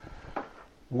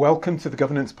Welcome to the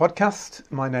Governance Podcast.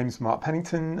 My name's Mark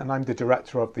Pennington and I'm the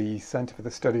Director of the Centre for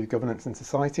the Study of Governance and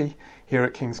Society here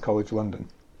at King's College London.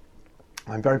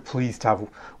 I'm very pleased to have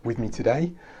with me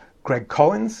today Greg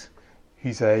Collins,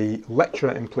 who's a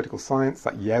lecturer in political science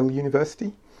at Yale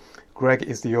University. Greg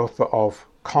is the author of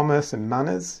Commerce and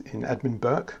Manners in Edmund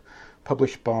Burke,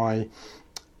 published by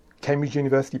Cambridge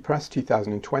University Press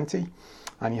 2020,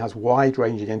 and he has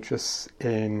wide-ranging interests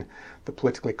in the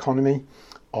political economy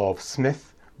of Smith,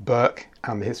 Burke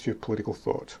and the history of political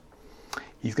thought.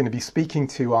 He's going to be speaking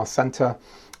to our centre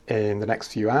in the next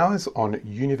few hours on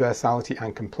universality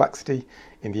and complexity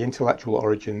in the intellectual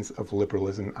origins of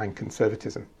liberalism and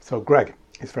conservatism. So Greg,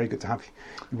 it's very good to have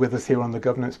you with us here on the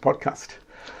Governance Podcast.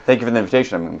 Thank you for the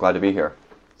invitation. I'm glad to be here.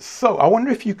 So I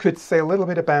wonder if you could say a little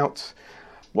bit about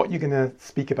what you're going to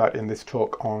speak about in this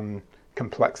talk on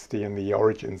complexity and the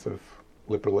origins of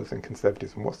liberalism and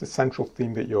conservatism. What's the central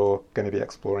theme that you're going to be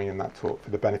exploring in that talk for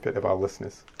the benefit of our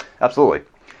listeners? Absolutely.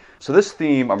 So this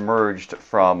theme emerged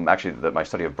from actually my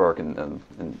study of Burke and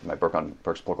my book on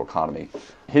Burke's political economy.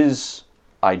 His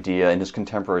idea and his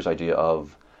contemporaries' idea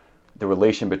of the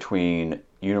relation between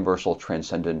universal,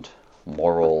 transcendent,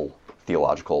 moral,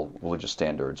 theological, religious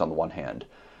standards on the one hand,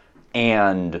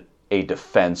 and a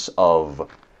defense of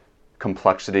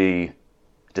complexity,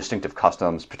 distinctive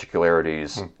customs,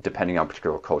 particularities, depending on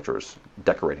particular cultures,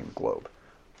 decorating the globe.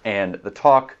 And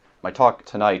my talk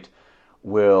tonight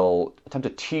will attempt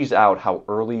to tease out how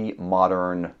early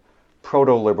modern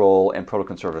proto-liberal and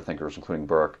proto-conservative thinkers, including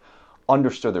Burke,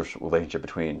 understood this relationship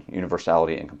between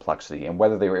universality and complexity and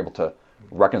whether they were able to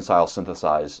reconcile,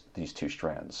 synthesize these two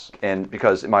strands. And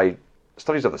because in my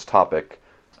studies of this topic,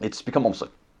 it's become almost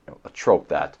a trope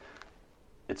that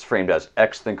it's framed as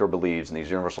X thinker believes in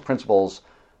these universal principles,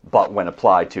 but when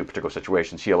applied to particular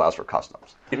situations, he allows for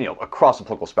customs. Across the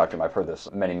political spectrum, I've heard this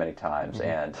many, many times,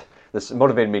 and this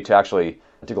motivated me to actually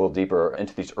dig a little deeper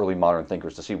into these early modern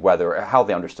thinkers to see how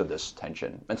they understood this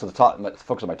tension. And so the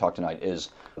focus of my talk tonight is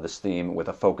this theme with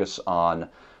a focus on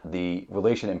the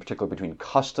relation in particular between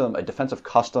custom, a defense of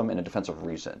custom and a defense of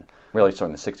reason, really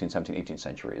starting in the 16th, 17th, 18th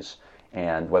centuries,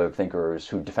 and whether thinkers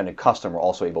who defended custom were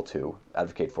also able to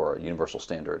advocate for a universal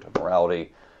standard of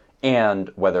morality,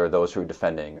 and whether those who are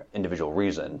defending individual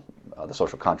reason, the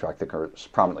social contract thinkers,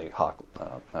 prominently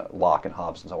Locke and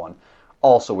Hobbes and so on,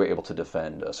 also were able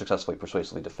to successfully,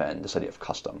 persuasively defend this idea of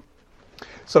custom.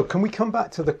 So can we come back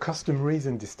to the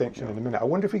custom-reason distinction in a minute? I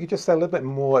wonder if we could just say a little bit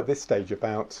more at this stage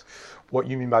about what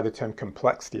you mean by the term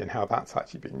complexity and how that's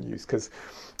actually being used, because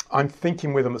I'm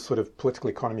thinking with a sort of political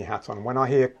economy hat on. When I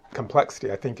hear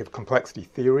complexity, I think of complexity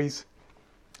theories,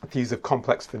 views of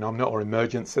complex phenomena or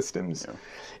emergent systems,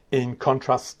 in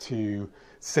contrast to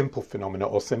simple phenomena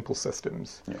or simple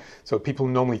systems. So people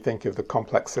normally think of the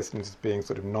complex systems as being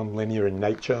sort of non-linear in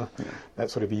nature,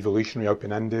 that's sort of evolutionary,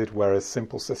 open-ended, whereas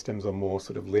simple systems are more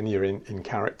sort of linear in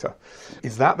character.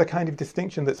 Is that the kind of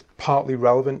distinction that's partly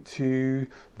relevant to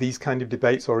these kind of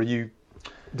debates, or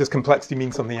does complexity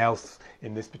mean something else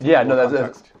in this particular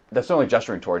context? That's certainly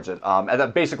gesturing towards it. At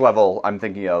that basic level, I'm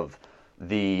thinking of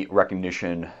the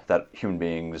recognition that human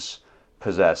beings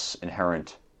possess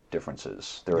inherent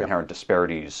differences. There are inherent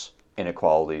disparities,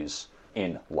 inequalities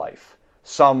in life.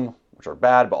 Some which are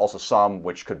bad, but also some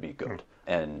which could be good.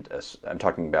 And I'm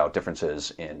talking about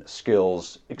differences in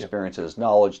skills, experiences,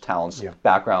 knowledge, talents,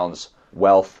 backgrounds,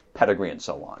 wealth, pedigree, and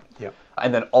so on.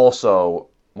 And then also,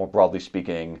 more broadly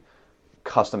speaking,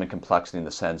 custom and complexity in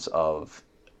the sense of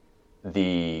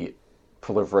the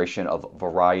proliferation of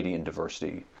variety and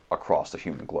diversity across the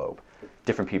human globe.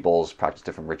 Different peoples practice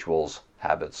different rituals,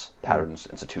 habits, patterns,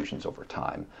 institutions over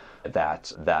time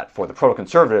that for the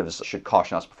proto-conservatives should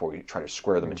caution us before we try to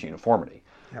square them into uniformity.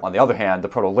 On the other hand, the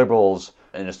proto-liberals,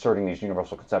 in asserting these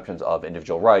universal conceptions of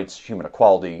individual rights, human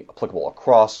equality, applicable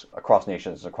across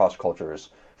nations, across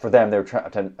cultures, for them they're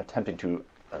attempting to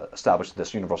establish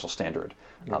this universal standard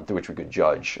through which we could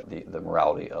judge the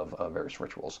morality of various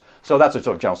rituals. So that's a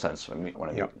sort of general sense when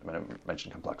I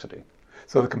mention complexity.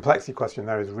 So the complexity question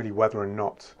there is really whether or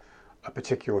not a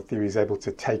particular theory is able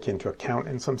to take into account,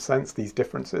 in some sense, these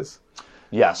differences.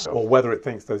 Yes. Or whether it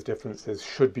thinks those differences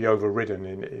should be overridden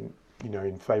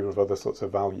in favour of other sorts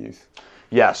of values.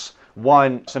 Yes.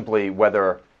 One, simply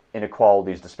whether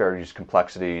inequalities, disparities,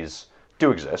 complexities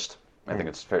do exist. I think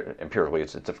it's empirically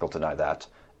it's difficult to deny that.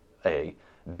 A.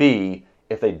 B,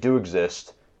 if they do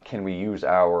exist, can we use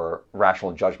our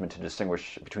rational judgment to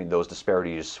distinguish between those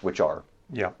disparities which are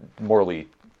morally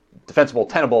defensible,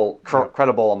 tenable,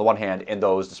 credible on the one hand, and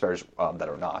those disparities that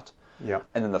are not. And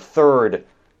then the third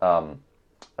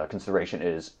consideration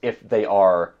is if they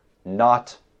are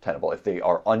not tenable, if they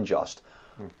are unjust,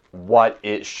 what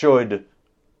it should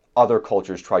other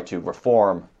cultures try to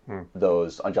reform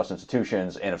those unjust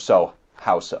institutions, and if so,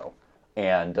 how so?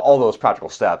 And all those practical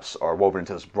steps are woven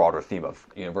into this broader theme of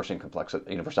universality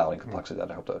and complexity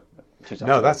that I hope to teach.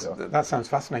 No, that sounds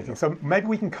fascinating. So maybe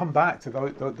we can come back to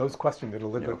those questions a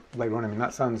little bit later on. I mean,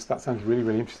 that sounds really,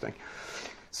 really interesting.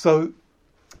 So,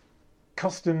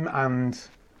 custom and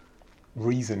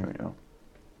reason.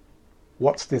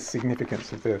 What's the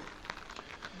significance of the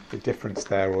difference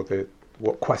there, or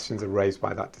what questions are raised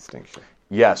by that distinction?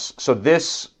 Yes. So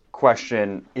this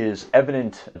question is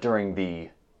evident during the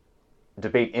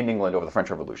debate in England over the French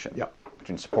Revolution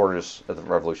between supporters of the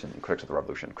revolution and critics of the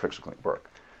revolution, critics including Burke.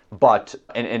 But,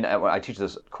 and I teach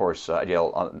this course at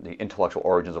Yale on the intellectual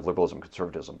origins of liberalism and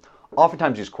conservatism.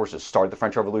 Oftentimes these courses start the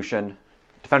French Revolution,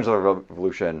 defenders of the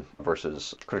revolution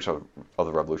versus critics of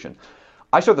the revolution.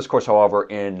 I started this course, however,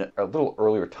 in a little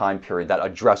earlier time period that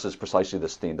addresses precisely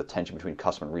this theme, the tension between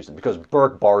custom and reason, because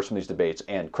Burke borrows from these debates,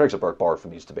 and critics of Burke borrowed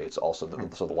from these debates also,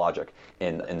 so the logic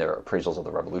in their appraisals of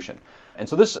the revolution. And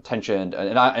so this tension,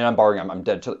 I'm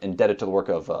indebted to the work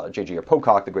of J.G.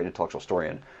 Pocock, the great intellectual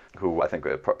historian, who I think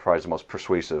provides the most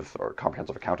persuasive or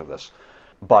comprehensive account of this.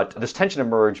 But this tension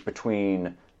emerged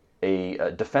between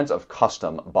a defense of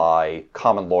custom by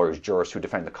common lawyers, jurists who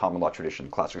defend the common law tradition,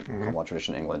 classic common law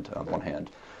tradition in England on the one hand,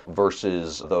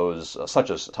 versus those such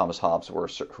as Thomas Hobbes who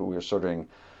were asserting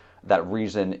that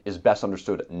reason is best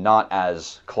understood not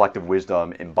as collective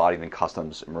wisdom embodied in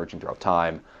customs emerging throughout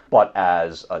time, but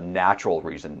as a natural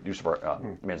reason, use of our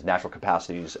man's natural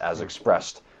capacities as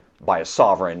expressed by a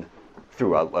sovereign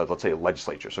through let's say a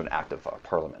legislature, so an act of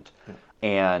parliament.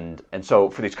 And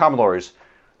so for these common lawyers,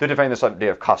 they're defending this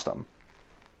idea of custom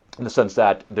in the sense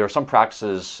that there are some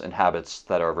practices and habits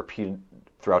that are repeated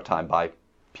throughout time by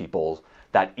people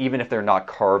that even if they're not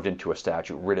carved into a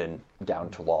statute, written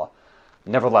down to law,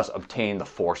 nevertheless obtain the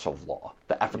force of law,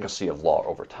 the efficacy of law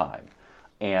over time.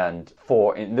 And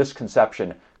in this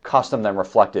conception, custom then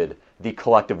reflected the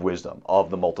collective wisdom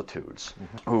of the multitudes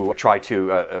who try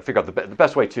to figure out the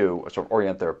best way to sort of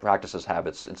orient their practices,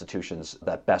 habits, institutions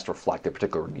that best reflect their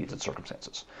particular needs and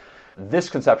circumstances. This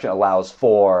conception allows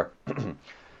for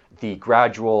the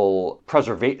gradual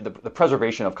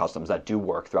preservation of customs that do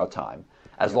work throughout time,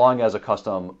 as long as a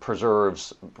custom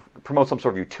promotes some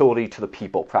sort of utility to the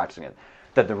people practicing it.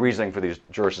 That the reasoning for these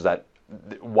jurists is that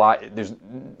there's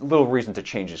little reason to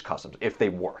change these customs if they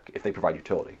work, if they provide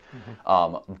utility.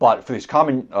 But for these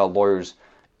common lawyers,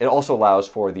 it also allows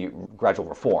for the gradual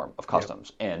reform of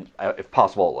customs and, if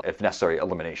possible, if necessary,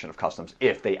 elimination of customs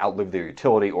if they outlive their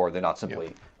utility or they're not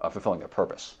simply fulfilling their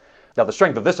purpose. Now, the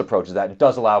strength of this approach is that it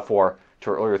does allow for, to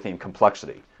our earlier theme,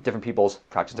 complexity. Different peoples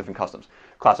practice different customs.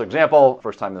 Classic example,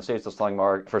 first time in the States I was selling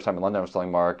mark, first time in London I was selling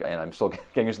mark, and I'm still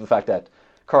getting used to the fact that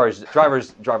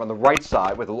drivers drive on the right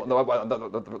side with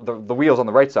the wheels on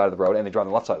the right side of the road, and they drive on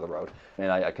the left side of the road.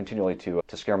 And I continually to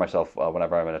scare myself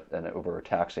whenever I'm in an Uber or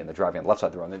taxi and they're driving on the left side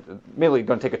of the road. And they're immediately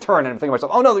going to take a turn, and I'm thinking to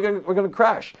myself, oh no, we're going to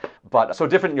crash. But so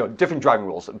different driving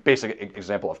rules, basic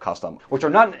example of custom, which are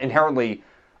not inherently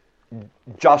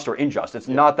just or unjust. It's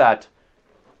not that.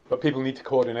 But people need to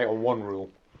coordinate on one rule.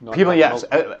 People, yes,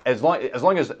 as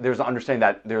long as there's an understanding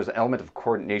that there's an element of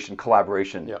coordination,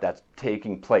 collaboration that's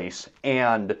taking place,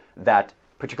 and that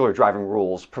particular driving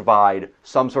rules provide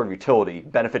some sort of utility,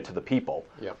 benefit to the people,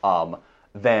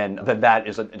 then that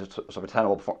is a sort of a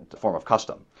tenable form of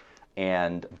custom.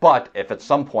 But if at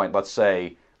some point, let's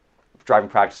say, driving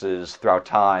practices throughout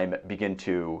time begin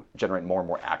to generate more and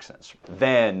more accidents,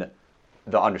 then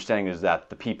the understanding is that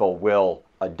the people will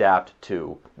adapt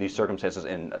to these circumstances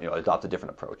and adopt a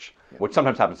different approach, which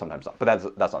sometimes happens, sometimes not.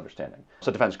 But that's understanding. So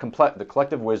it defends the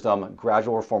collective wisdom,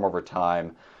 gradual reform over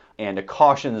time, and it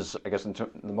cautions, I guess, the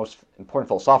most important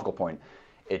philosophical point,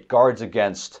 it guards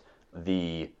against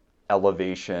the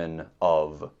elevation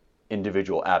of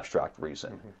individual abstract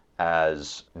reason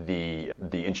as the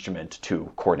instrument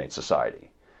to coordinate society.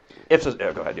 Go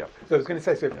ahead, yeah. So I was going to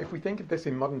say, so if we think of this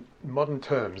in modern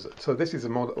terms, so this is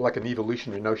more like an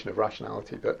evolutionary notion of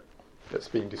rationality that's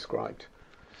being described.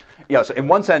 Yeah, so in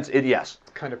one sense, yes.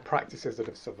 Kind of practices that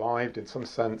have survived in some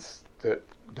sense, that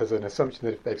there's an assumption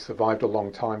that if they've survived a long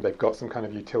time, they've got some kind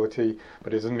of utility,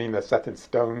 but it doesn't mean they're set in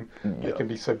stone. They can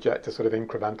be subject to sort of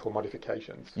incremental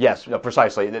modifications. Yes,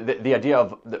 precisely. The idea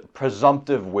of the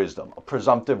presumptive wisdom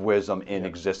in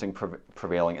existing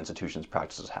prevailing institutions,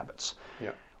 practices, habits.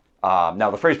 Yeah. Now,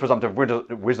 the phrase presumptive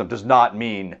wisdom does not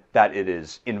mean that it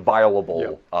is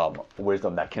inviolable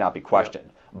wisdom that cannot be questioned.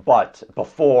 But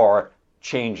before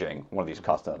changing one of these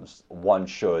customs, one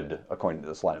should, according to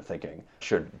this line of thinking,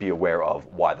 should be aware of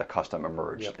why the custom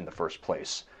emerged in the first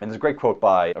place. And there's a great quote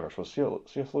by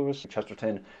C.S. Lewis,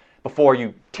 Chesterton, before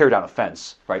you tear down a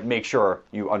fence, right? Make sure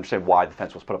you understand why the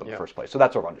fence was put up in the first place. So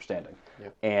that sort of understanding.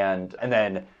 And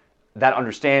then that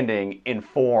understanding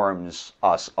informs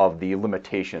us of the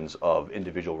limitations of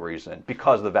individual reason.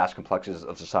 Because of the vast complexities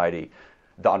of society,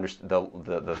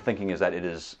 the thinking is that it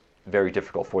is very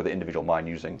difficult for the individual mind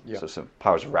using some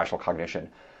powers of rational cognition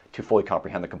to fully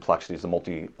comprehend the complexities, the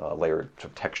multi-layered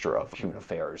texture of human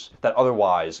affairs that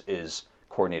otherwise is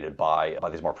coordinated by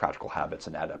these more practical habits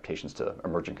and adaptations to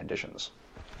emerging conditions.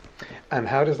 And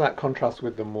how does that contrast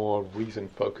with the more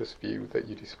reason-focused view that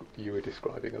you were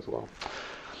describing as well?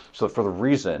 So for the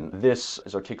reason, this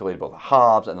is articulated both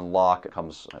Hobbes and then Locke. It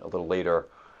comes a little later.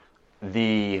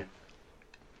 The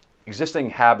existing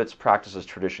habits, practices,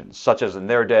 traditions, such as in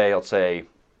their day, let's say,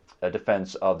 a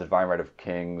defense of the divine right of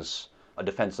kings, a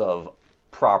defense of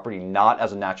property not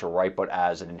as a natural right but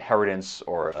as an inheritance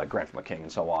or a grant from a king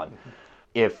and so on.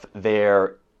 If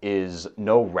there is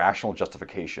no rational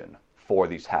justification for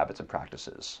these habits and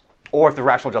practices, or if the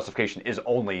rational justification is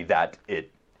only that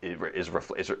it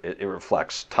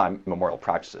reflects time immemorial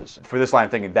practices, for this line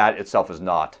of thinking, that itself is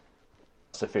not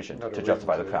sufficient to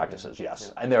justify the practices.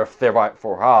 And thereby,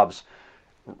 for Hobbes,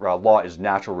 law is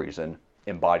natural reason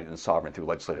embodied in the sovereign through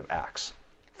legislative acts.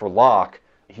 For Locke,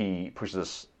 he pushes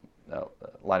this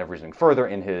line of reasoning further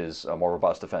in his more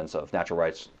robust defense of natural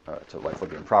rights to life,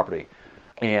 liberty, and property.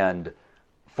 And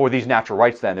for these natural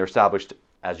rights, then, they're established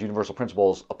as universal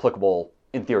principles applicable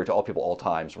in theory to all people, all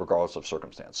times, regardless of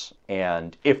circumstance.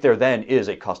 And if there then is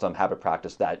a custom, habit,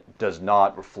 practice that does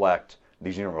not reflect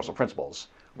these universal principles,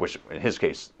 which in his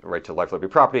case, right to life,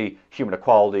 liberty, property, human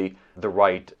equality, the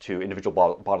right to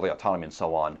individual bodily autonomy, and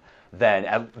so on, then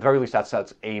at the very least that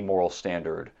sets a moral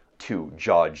standard to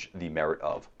judge the merit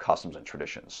of customs and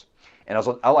traditions. And as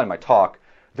I'll outline in my talk,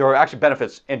 there are actually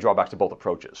benefits and drawbacks to both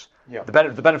approaches.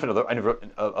 The benefit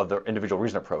of the individual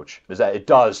reason approach is that it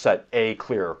does set a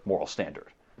clear moral standard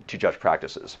to judge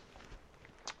practices.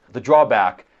 The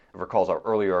drawback, it recalls our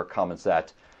earlier comments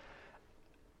that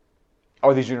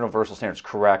are these universal standards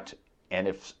correct,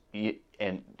 and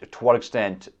to what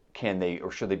extent can they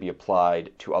or should they be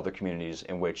applied to other communities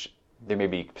in which there may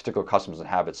be particular customs and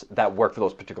habits that work for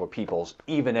those particular peoples,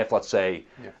 even if, let's say,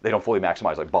 they don't fully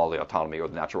maximize like bodily autonomy or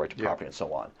the natural right to property and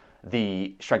so on.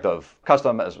 The strength of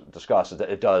custom, as discussed, is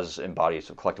that it does embody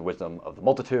some collective wisdom of the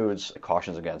multitudes. It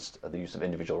cautions against the use of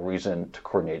individual reason to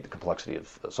coordinate the complexity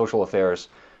of social affairs.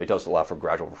 It does allow for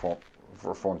gradual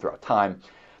reform throughout time.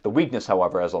 The weakness,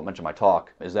 however, as I'll mention in my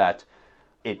talk, is that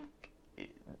it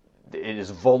is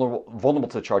vulnerable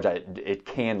to the charge that it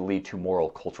can lead to moral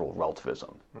cultural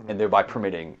relativism, and thereby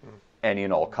permitting any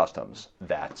and all customs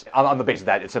that, on the basis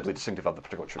that it's simply distinctive of the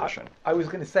particular tradition. I was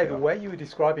going to say, the way you were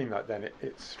describing that then,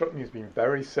 it struck me as being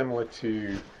very similar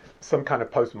to some kind of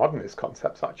postmodernist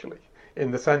concepts, actually, in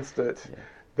the sense that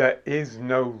there is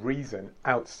no reason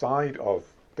outside of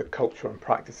the culture and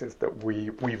practices that we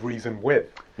reason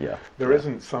with. There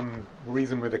isn't some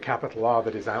reason with a capital R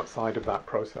that is outside of that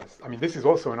process. I mean, this is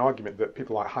also an argument that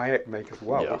people like Hayek make as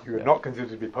well, who are not considered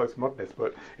to be postmodernist,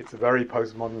 but it's a very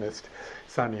postmodernist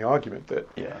sounding argument that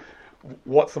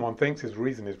what someone thinks is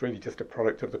reason is really just a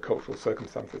product of the cultural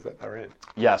circumstances that they're in.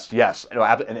 Yes.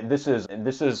 And this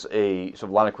is a sort of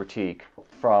line of critique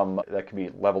that can be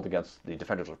leveled against the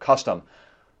defenders of custom,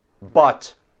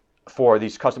 but for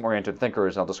these custom-oriented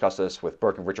thinkers, and I'll discuss this with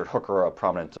Burke and Richard Hooker, a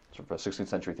prominent sort of 16th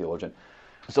century theologian,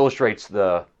 this illustrates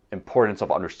the importance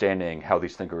of understanding how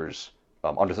these thinkers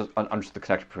understood the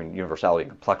connection between universality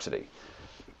and complexity.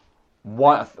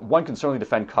 One can certainly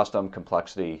defend custom,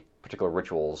 complexity, particular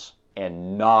rituals,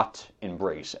 and not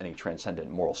embrace any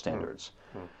transcendent moral standards.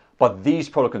 But these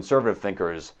proto-conservative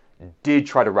thinkers did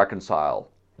try to reconcile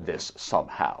this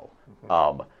somehow.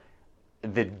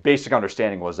 The basic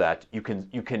understanding was that you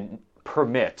can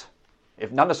permit,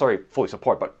 if not necessarily fully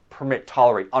support, but permit,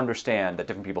 tolerate, understand that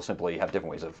different people simply have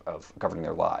different ways of governing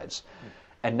their lives,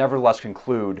 and nevertheless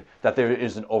conclude that there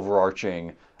is an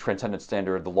overarching transcendent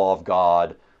standard, the law of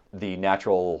God, the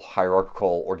natural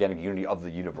hierarchical organic unity of the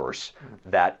universe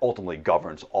that ultimately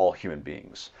governs all human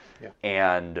beings.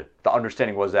 And the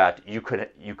understanding was that you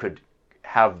could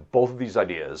have both of these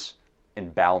ideas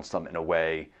and balance them in a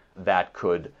way that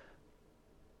could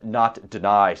not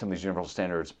deny some of these universal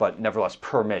standards, but nevertheless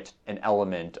permit an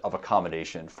element of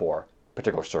accommodation for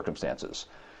particular circumstances.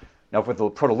 Now, with the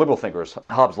proto-liberal thinkers,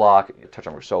 Hobbes, Locke, touch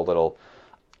on Rousseau a little,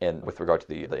 and with regard to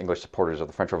the English supporters of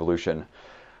the French Revolution,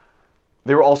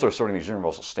 they were also asserting these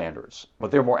universal standards,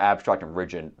 but they were more abstract and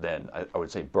rigid than, I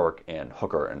would say, Burke and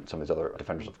Hooker and some of these other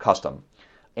defenders of custom.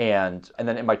 And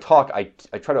then in my talk, I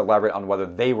try to elaborate on whether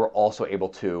they were also able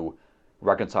to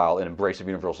reconcile and embrace the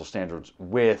universal standards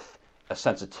with a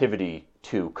sensitivity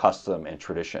to custom and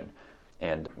tradition.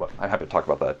 And I'm happy to talk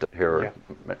about that here.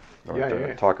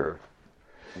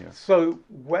 Yeah. So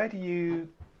where do you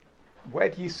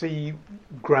see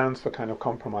grounds for kind of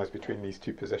compromise between these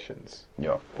two positions?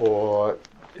 Yeah. Or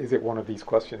is it one of these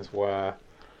questions where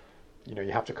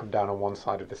you have to come down on one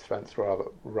side of this fence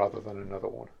rather than another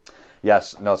one?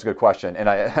 Yes, no, it's a good question. And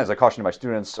as I caution to my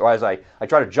students, or as I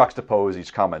try to juxtapose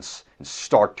these comments in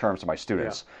stark terms to my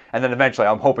students, and then eventually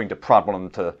I'm hoping to prompt one of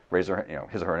them to raise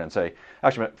his or her hand and say,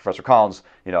 actually, Professor Collins,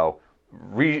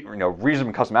 reason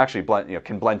and custom actually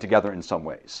can blend together in some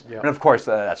ways. Yeah. And of course,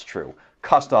 that's true.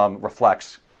 Custom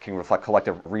can reflect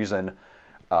collective reason.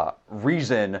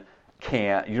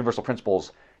 Universal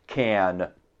principles can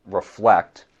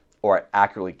reflect or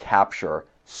accurately capture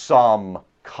some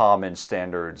common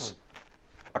standards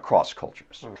across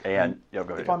cultures. Okay. And go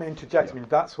ahead. If I may interject, I mean,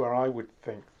 that's where I would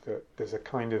think that there's a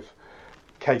kind of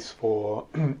case for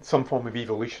some form of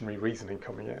evolutionary reasoning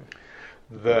coming in.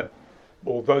 That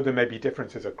although there may be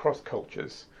differences across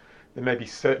cultures, there may be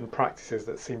certain practices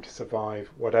that seem to survive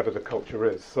whatever the culture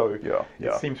is. So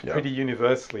it seems pretty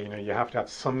universally, you have to have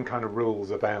some kind of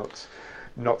rules about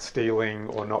not stealing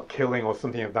or not killing or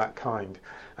something of that kind.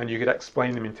 And you could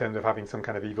explain them in terms of having some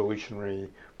kind of evolutionary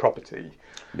property.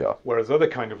 Yeah. Whereas other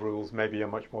kind of rules maybe are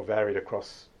much more varied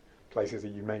across places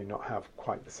that you may not have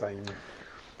quite the same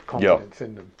confidence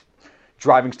in them.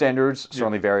 Driving standards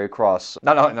certainly vary across,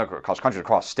 not across countries,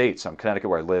 across states. Connecticut,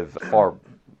 where I live, far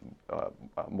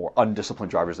more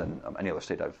undisciplined drivers than any other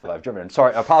state I've driven in.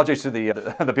 Sorry, apologies to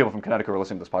the people from Connecticut who are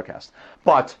listening to this podcast.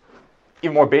 But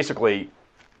even more basically,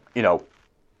 the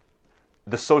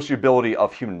sociability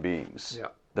of human beings. Yeah.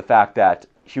 The fact that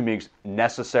human beings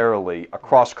necessarily,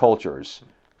 across cultures,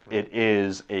 it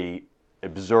is a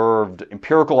observed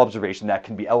empirical observation that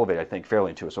can be elevated, I think, fairly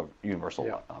into a sort of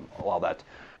universal law that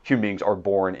human beings are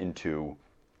born into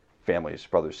families,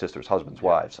 brothers, sisters, husbands,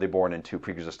 wives. They're born into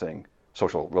pre-existing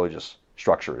social, religious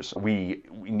structures. We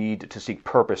need to seek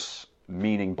purpose,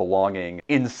 meaning, belonging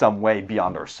in some way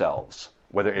beyond ourselves,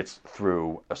 whether it's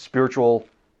through a spiritual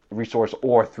resource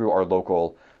or through our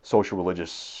local social,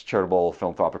 religious, charitable,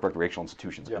 philanthropic, recreational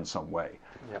institutions in some way.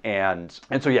 Yep. And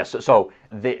so yes, so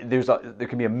there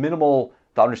can be a minimal,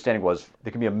 the understanding was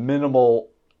there can be a minimal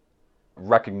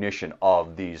recognition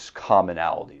of these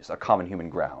commonalities, a common human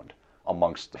ground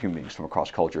amongst human beings from across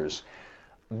cultures,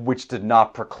 which did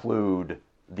not preclude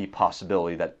the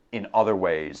possibility that in other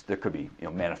ways there could be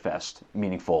manifest,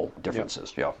 meaningful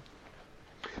differences. Yep.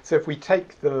 Yeah. So if we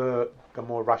take the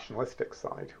more rationalistic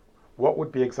side, what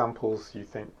would be examples, you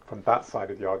think, from that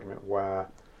side of the argument where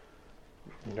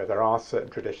there are certain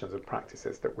traditions and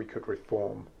practices that we could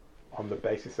reform on the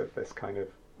basis of this kind of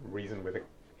reason with a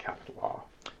capital R?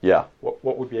 Yeah.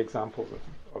 What would be examples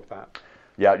of that?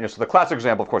 Yeah, so the classic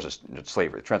example, of course, is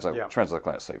slavery,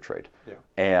 transatlantic slave trade. Yeah.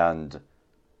 And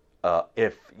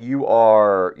if you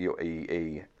are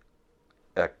a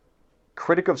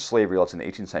critic of slavery, let's say in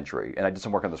the 18th century, and I did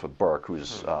some work on this with Burke,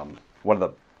 who's one of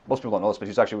the, most people don't know this, but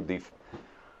he's actually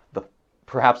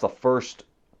perhaps the first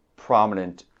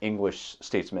prominent English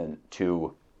statesman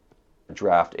to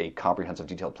draft a comprehensive,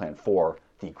 detailed plan for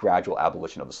the gradual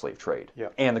abolition of the slave trade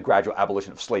and the gradual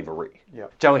abolition of slavery. Yeah.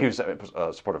 Generally, he was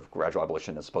a supporter of gradual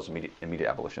abolition as opposed to immediate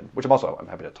abolition, which I'm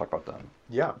happy to talk about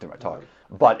during my talk.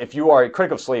 But if you are a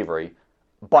critic of slavery,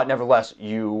 but nevertheless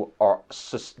you are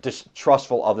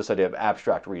distrustful of this idea of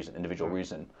abstract reason, individual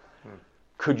reason,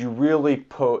 could you really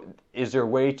is there a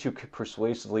way to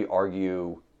persuasively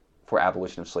argue for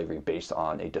abolition of slavery based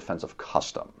on a defense of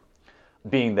custom?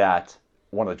 Being that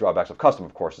one of the drawbacks of custom,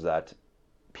 of course, is that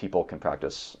people can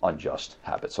practice unjust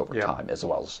habits over time as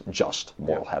well as just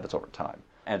moral habits over time.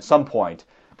 And at some point,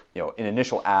 an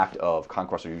initial act of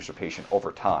conquest or usurpation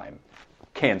over time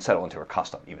can settle into a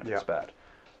custom, even if it's bad.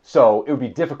 So it would be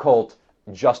difficult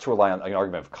just to rely on an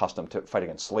argument of custom to fight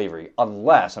against slavery,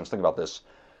 unless, I was thinking about this,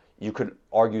 you could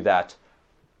argue that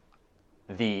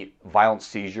the violent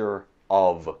seizure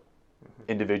of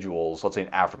individuals, let's say in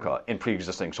Africa, in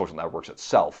pre-existing social networks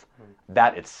itself,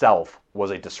 that itself was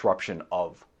a disruption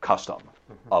of custom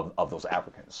of those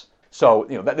Africans. So,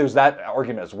 there's that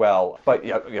argument as well. But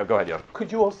go ahead. Yeah.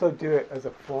 Could you also do it as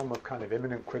a form of kind of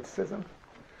immanent criticism,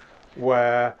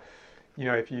 where,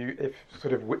 if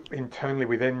sort of internally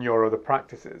within your other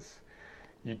practices,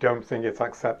 you don't think it's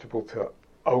acceptable to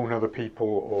own other people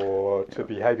or to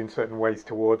behave in certain ways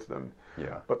towards them,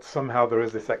 but somehow there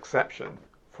is this exception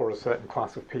for a certain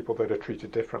class of people that are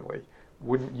treated differently.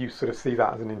 Wouldn't you sort of see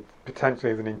that as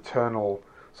potentially as an internal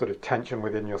sort of tension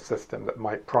within your system that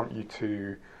might prompt you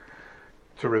to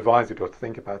revise it or to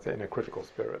think about it in a critical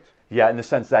spirit? Yeah, in the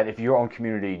sense that if your own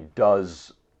community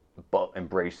does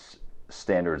embrace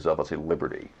standards of, let's say,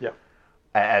 liberty. Yeah.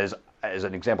 As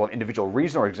an example of individual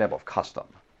reason or example of custom.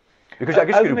 Because I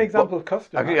guess as an example of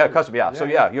custom. Yeah, custom. Yeah. So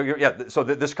So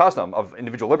this custom of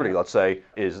individual liberty, let's say,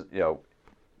 is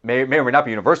may or may not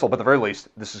be universal, but at the very least,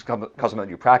 this is custom that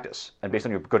you practice, and based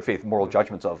on your good faith moral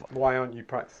judgments of. Why aren't you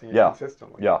practicing it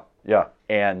consistently? Yeah.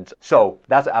 And so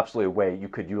that's absolutely a way you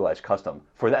could utilize custom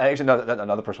for that. Actually,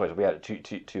 another persuasive way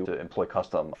to employ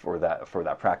custom for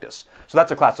that practice. So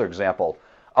that's a classic example.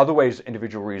 Other ways,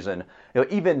 individual reason,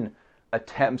 even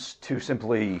attempts to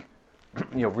simply,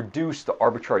 reduce the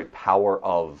arbitrary power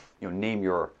of, name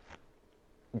your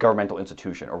governmental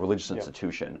institution or religious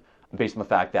institution, based on the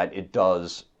fact that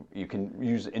you can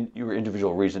use your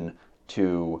individual reason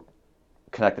to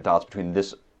connect the dots between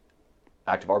this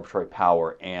act of arbitrary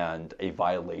power and a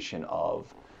violation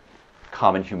of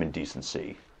common human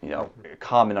decency, a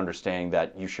common understanding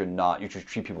that you should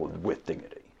treat people with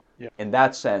dignity. Yeah. In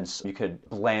that sense, you could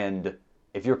blend,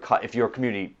 if your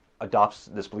community adopts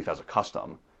this belief as a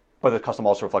custom, but the custom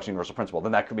also reflects universal principle,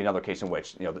 then that could be another case in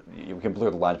which you can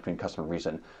blur the lines between custom and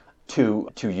reason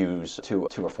to use to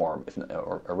reform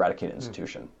or eradicate an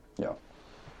institution. Yeah.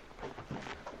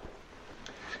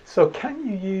 So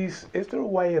is there a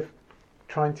way of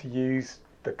trying to use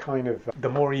the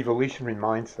more evolutionary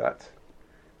mindset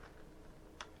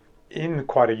in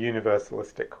quite a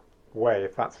universalistic way,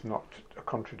 if that's not a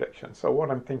contradiction? So what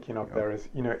I'm thinking of there is,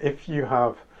 if you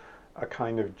have a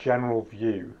kind of general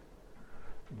view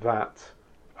that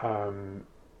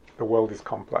the world is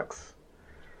complex,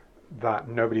 that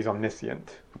nobody's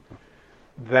omniscient,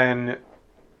 then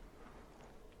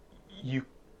you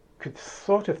could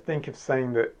sort of think of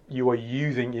saying that you are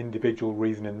using individual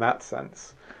reason in that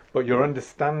sense, but you're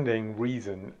understanding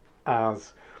reason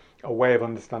as a way of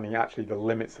understanding actually the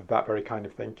limits of that very kind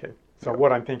of thinking. So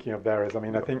what I'm thinking of there is,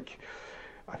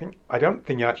 I don't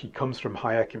think it actually comes from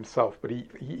Hayek himself, but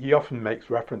he often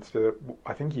makes reference to,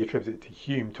 I think he attributes it to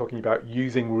Hume, talking about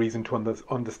using reason to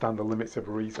understand the limits of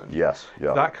reason. Yes,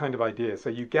 yeah. That kind of idea. So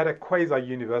you get a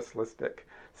quasi-universalistic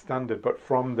standard, but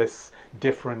from this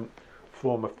different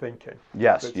form of thinking.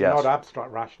 Yes, so it's not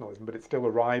abstract rationalism, but it still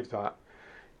arrives at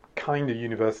kind of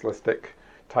universalistic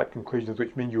type conclusions,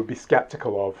 which mean you would be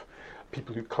skeptical of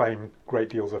people who claim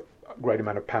great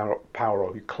amount of power,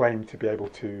 or who claim to be able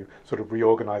to sort of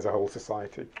reorganize a whole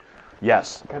society.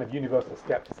 Yes. Kind of universal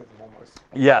skepticism almost.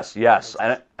 Yes.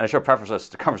 And I should preface this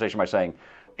conversation by saying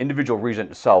individual reason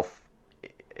itself,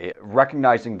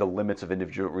 recognizing the limits of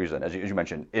individual reason, as you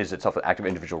mentioned, is itself an act of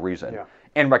individual reason. Yeah.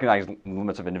 And recognizing the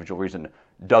limits of individual reason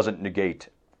doesn't negate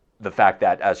the fact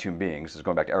that as human beings,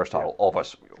 going back to Aristotle, all of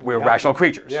us, we're rational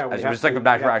creatures. Yeah,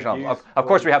 of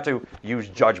course, we have to use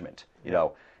judgment,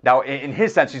 Now, in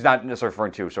his sense, he's not necessarily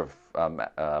referring to sort of,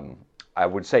 I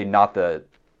would say, not the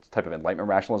type of Enlightenment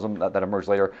rationalism that emerged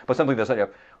later, but something that's,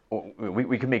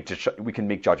 we can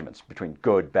make judgments between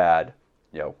good, bad,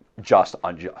 just,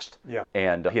 unjust. Yeah.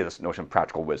 And he has this notion of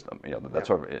practical wisdom. That's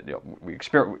sort of, we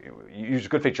use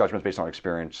good faith judgments based on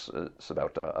experience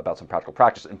about some practical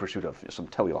practice in pursuit of some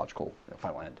teleological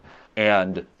final end.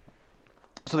 And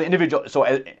so the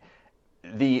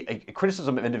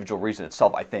criticism of individual reason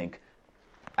itself, I think,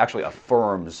 actually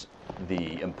affirms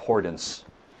the importance,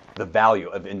 the value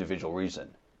of individual reason,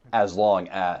 as long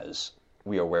as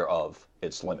we are aware of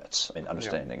its limits and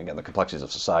understanding, again, the complexities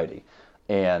of society.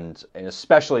 And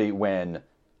especially when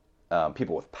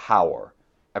people with power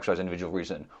exercise individual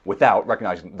reason without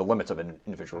recognizing the limits of an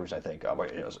individual reason, I think,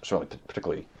 is certainly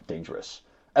particularly dangerous.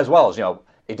 As well as,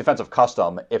 a defense of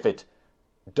custom, if it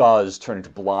does turn into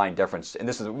blind deference, and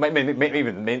this is maybe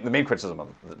the main criticism of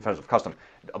the defense of custom,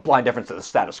 a blind deference to the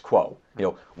status quo,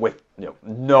 with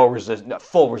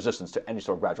full resistance to any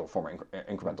sort of gradual form or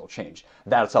incremental change.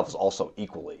 That itself is also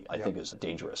equally, I think, is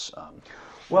dangerous.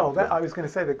 I was going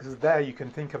to say that because there you can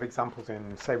think of examples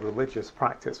in, say, religious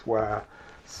practice where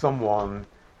someone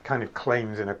kind of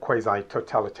claims in a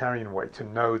quasi-totalitarian way to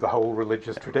know the whole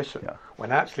religious tradition,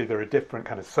 when actually there are different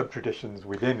kind of sub-traditions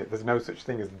within it. There's no such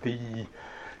thing as the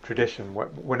tradition.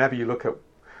 Whenever you look at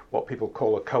what people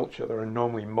call a culture, there are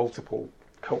normally multiple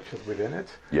cultures within it.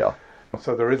 Yeah.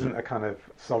 So there isn't a kind of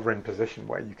sovereign position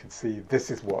where you can see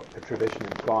this is what the tradition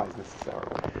implies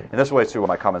necessarily. And this relates to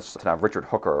my comments to now Richard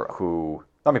Hooker, who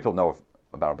not many people know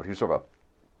about him, but he's sort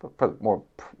of a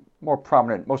most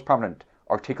prominent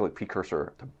articulate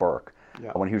precursor to Burke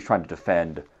when he was trying to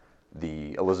defend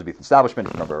the Elizabethan establishment.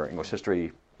 If you remember English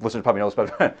history, listeners probably know this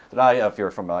better than I, if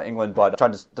you're from England, but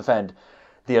trying to defend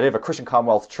the idea of a Christian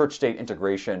Commonwealth, church-state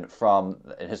integration from,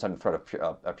 in his time, sort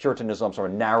of Puritanism, sort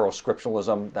of narrow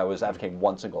scripturalism that was advocating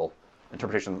one single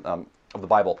interpretation of the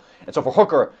Bible. And so for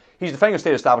Hooker, he's defending a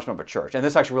state establishment of a church. And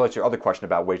this actually relates to your other question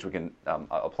about ways we can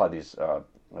apply these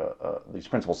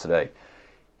principles today.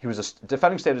 He was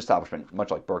defending state establishment,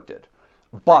 much like Burke did.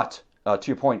 But, to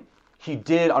your point, he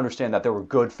did understand that there were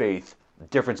good faith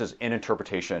differences in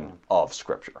interpretation of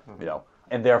Scripture,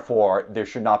 and therefore there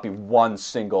should not be one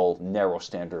single narrow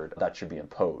standard that should be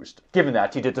imposed. Given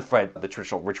that, he did defend the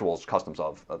traditional rituals, customs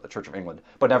of the Church of England,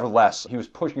 but nevertheless, he was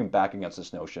pushing back against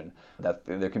this notion that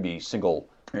there can be single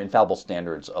infallible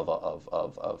standards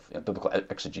of biblical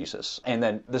exegesis. And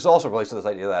then this also relates to this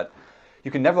idea that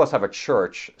you can nevertheless have a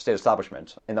church, state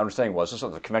establishment, and the understanding was, this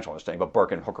was a conventional understanding, but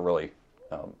Burke and Hooker really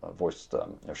voiced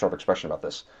sharp expression about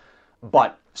this,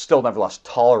 but still nevertheless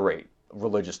tolerate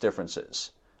religious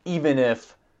differences, even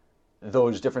if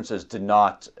those differences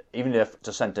even if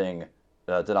dissenting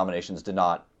denominations did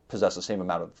not possess the same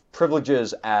amount of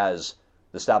privileges as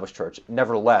the established church.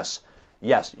 Nevertheless,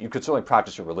 yes, you could certainly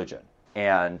practice your religion.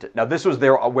 And now this was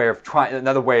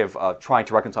another way of trying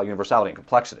to reconcile universality and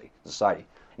complexity in society.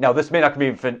 Now, this may not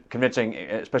be convincing,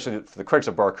 especially for the critics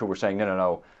of Burke who were saying,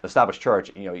 no, the established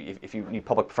church, if you need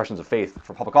public professions of faith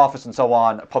for public office and so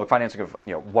on, public financing of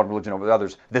one religion over the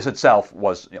others, this itself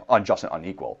was unjust and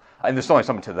unequal. And there's certainly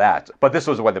something to that. But this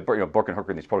was the way that Burke and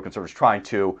Hooker and these proto-conservatives trying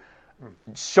to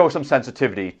show some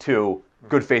sensitivity to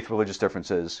good faith religious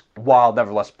differences while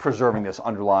nevertheless preserving this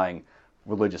underlying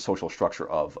religious social structure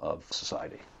of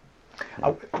society.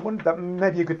 I wonder, that may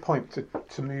be a good point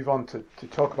to move on to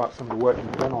talk about some of the work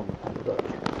you've done on Burke.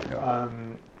 Yeah.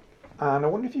 And I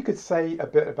wonder if you could say a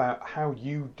bit about how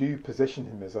you do position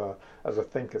him as a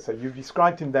thinker. So you've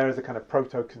described him there as a kind of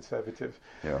proto-conservative.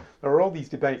 Yeah. There are all these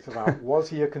debates about, was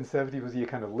he a conservative? Was he a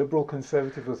kind of liberal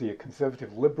conservative? Was he a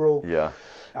conservative liberal? Yeah.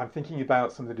 I'm thinking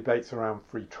about some of the debates around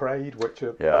free trade, which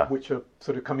are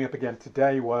sort of coming up again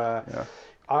today, where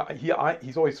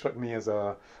he's always struck me as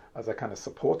a kind of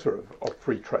supporter of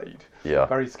free trade,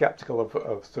 very skeptical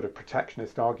of sort of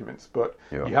protectionist arguments. But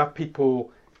you have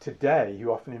people today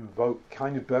who often invoke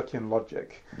kind of Burkean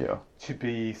logic to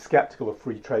be skeptical of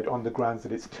free trade on the grounds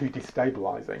that it's too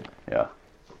destabilizing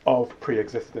of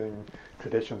pre-existing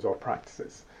traditions or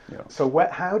practices. Yeah. So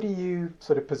how do you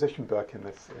sort of position Burke in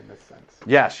this sense?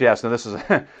 Yes. Now this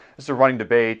is a running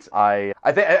debate. I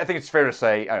think it's fair to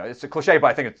say, I don't know, it's a cliche, but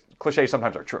I think cliches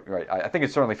sometimes are true. Right? I think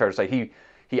it's certainly fair to say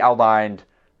he outlined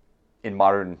in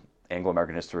modern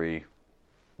Anglo-American history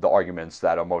the arguments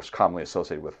that are most commonly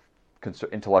associated with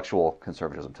intellectual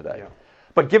conservatism today. Yeah.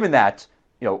 But given that,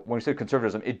 when we say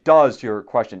conservatism, it does, to your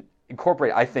question,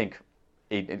 incorporate, I think,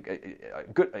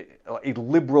 a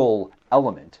liberal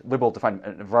element, liberal defined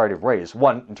in a variety of ways.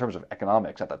 One, in terms of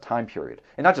economics at that time period,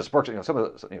 and not just Burke. Some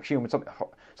of Hume, some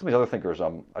of these other thinkers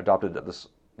adopted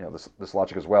this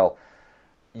logic as well.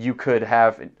 You could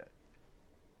have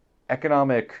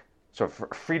economic sort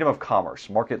of freedom of commerce,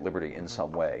 market liberty in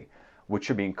some way, which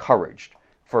should be encouraged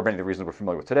for many of the reasons we're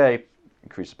familiar with today: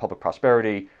 increases public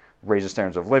prosperity, raises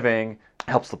standards of living,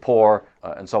 helps the poor,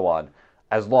 and so on.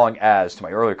 As long as, to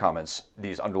my earlier comments,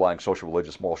 these underlying social,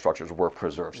 religious, moral structures were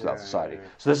preserved throughout society.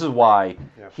 So this is why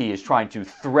he is trying to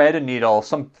thread a needle.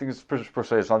 Some things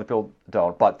persuade, some people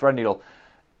don't, but thread a needle.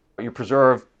 You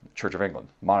preserve Church of England,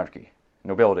 monarchy,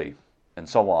 nobility, and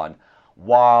so on,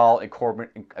 while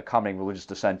accommodating religious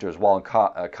dissenters, while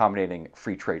accommodating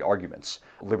free trade arguments,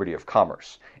 liberty of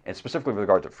commerce. And specifically with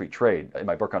regard to free trade, in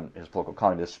my book on his political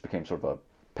economy, this became sort of a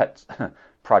pet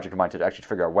project of mine to actually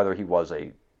figure out whether he was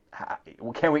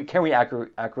can we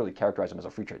accurately characterize him as a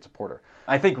free trade supporter?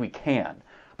 I think we can,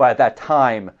 but at that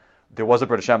time there was a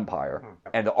British Empire,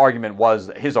 and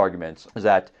his argument is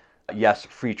that yes,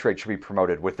 free trade should be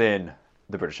promoted within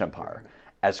the British Empire,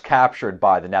 as captured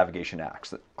by the Navigation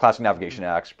Acts, the classic Navigation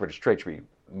Acts. British trade should be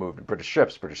moved in British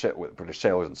ships, British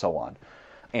sailors, and so on.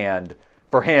 And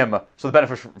for him, so the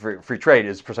benefit of free trade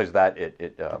is precisely that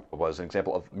it was an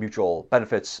example of mutual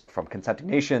benefits from consenting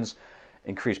nations,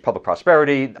 increased public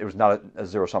prosperity, it was not a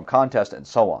zero-sum contest, and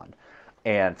so on.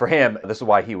 And for him, this is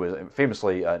why he was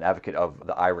famously an advocate of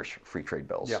the Irish free trade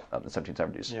bills in the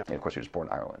 1770s. Yeah. And of course, he was born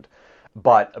in Ireland.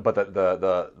 But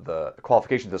the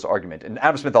qualification of this argument, and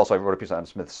Adam Smith also, I wrote a piece on Adam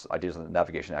Smith's ideas on the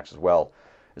Navigation Acts as well,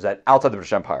 is that outside the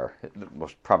British Empire, the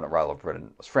most prominent rival of Britain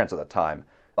was France at that time.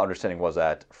 The understanding was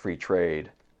that free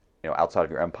trade, outside of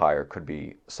your empire, could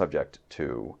be subject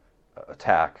to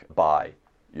attack by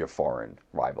your foreign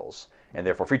rivals. And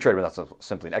therefore, free trade was not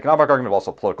simply an economic argument, but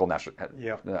also political national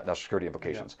security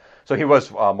implications. Yeah. So he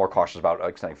was more cautious about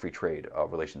extending free trade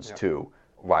relations to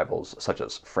rivals such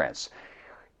as France.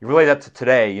 You relate that to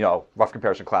today, rough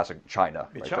comparison, classic China.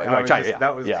 Right? China,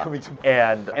 that was coming to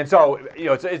mind. And so,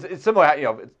 it's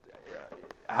similar.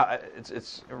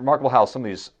 it's remarkable how some of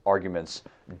these arguments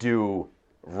do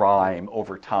rhyme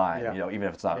over time, even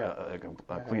if it's not a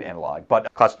complete analog. But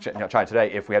China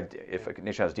today, if a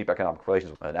nation has deep economic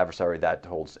relations with an adversary that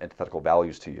holds antithetical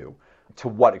values to you, to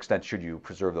what extent should you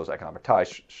preserve those economic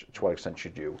ties? To what extent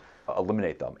should you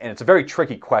eliminate them? And it's a very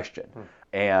tricky question.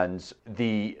 And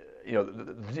the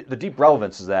deep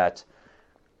relevance is that,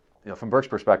 from Burke's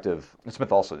perspective, and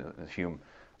Smith also, Hume,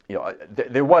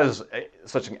 there was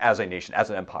such thing as a nation, as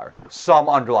an empire, some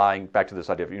underlying, back to this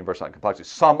idea of universality and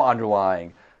complexities, some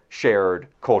underlying shared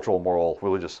cultural, moral,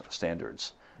 religious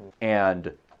standards.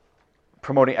 And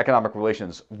promoting economic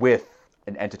relations with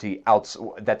an entity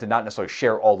that did not necessarily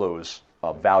share all those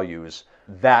values,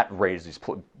 that raised these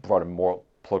broader moral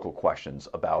political questions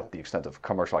about the extent of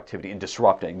commercial activity in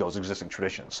disrupting those existing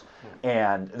traditions.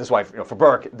 And this is why, for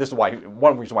Burke, this is why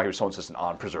one reason why he was so insistent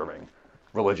on preserving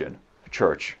religion,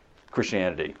 church,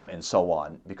 Christianity, and so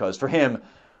on, because for him,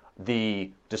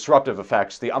 the disruptive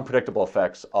effects, the unpredictable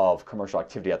effects of commercial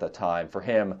activity at that time, for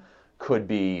him, could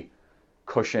be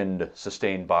cushioned,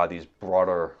 sustained by these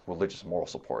broader religious moral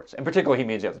supports. In particular, he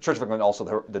means the Church of England,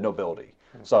 also the nobility.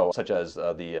 So, such as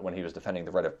when he was defending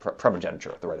the right of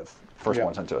primogeniture, the right of first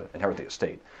ones to inherit the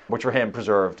estate, which for him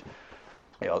preserved,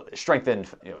 strengthened,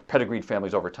 pedigreed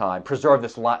families over time, preserved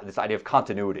this idea of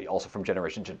continuity also from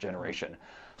generation to generation,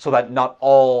 so that not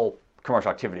all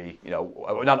commercial activity,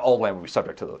 not all land would be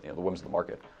subject to the whims of the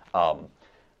market.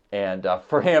 And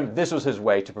for him, this was his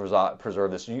way to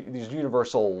preserve these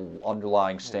universal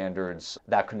underlying standards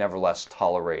that could nevertheless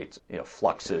tolerate,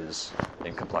 fluxes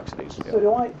and complexities. So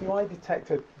do I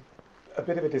detect a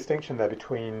bit of a distinction there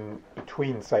between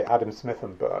say Adam Smith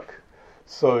and Burke?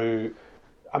 So,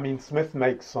 I mean, Smith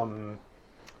makes some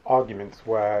arguments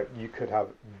where you could have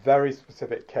very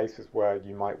specific cases where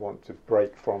you might want to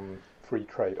break from free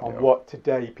trade on what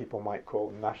today people might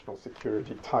call national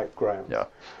security type grounds. Yeah.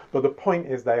 But the point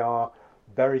is they are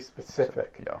very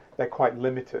specific. Yeah. They're quite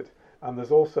limited. And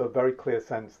there's also a very clear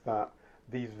sense that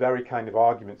these very kind of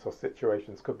arguments or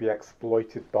situations could be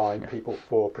exploited by people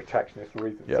for protectionist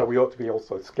reasons. Yeah. So we ought to be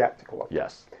also skeptical of them.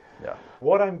 Yes. Yeah.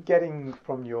 What I'm getting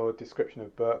from your description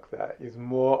of Burke there is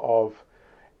more of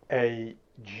a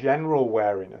general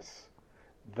wariness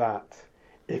that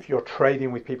if you're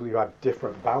trading with people who have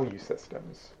different value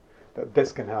systems, that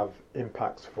this can have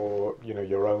impacts for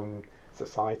your own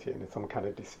society and in some kind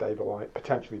of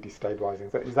potentially destabilizing.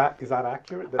 Is that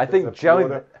accurate? I think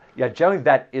generally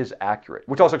that is accurate.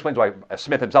 Which also explains why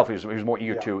Smith himself he was more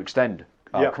eager to extend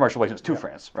commercial relations to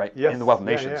France, right? Yes. In the wealth of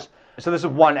nations. So this is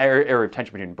one area of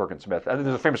tension between Burke and Smith. And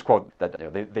there's a famous quote that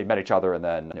they met each other, and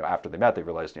then after they met, they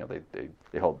realized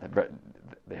they held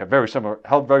very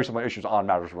similar issues on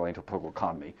matters relating to political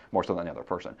economy, more so than any other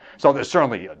person. So there's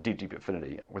certainly a deep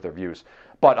affinity with their views.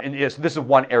 But this is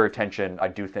one area of tension I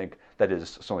do think that is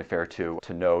certainly fair to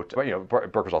note. But,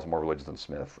 Burke was also more religious than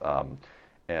Smith,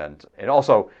 and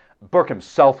also Burke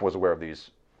himself was aware of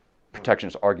these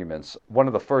protectionist arguments. One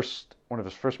of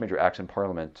his first major acts in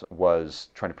Parliament was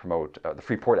trying to promote the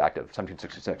Free Port Act of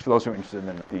 1766. For those who are interested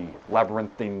in the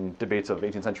labyrinthine debates of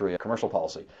 18th century commercial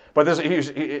policy, but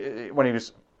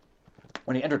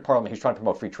when he entered Parliament, he was trying to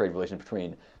promote free trade relations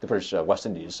between the British West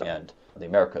Indies and the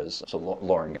Americas, so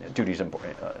lowering duties and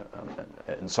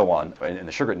so on in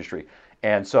the sugar industry.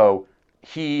 And so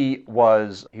he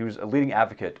was a leading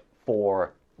advocate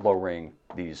for lowering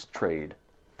these trade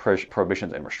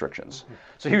prohibitions and restrictions.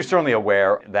 So he was certainly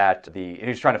aware that he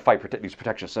was trying to fight these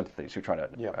protectionist sympathies, who were trying to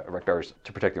erect barriers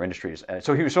to protect their industries. And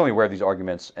so he was certainly aware of these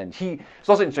arguments. And it's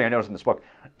also interesting, I noticed in this book,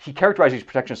 he characterized these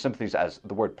protectionist sympathies as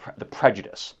the word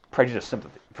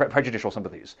prejudicial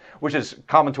sympathies, which is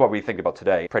common to what we think about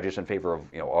today, prejudice in favor of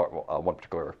one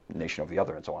particular nation over the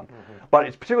other and so on. But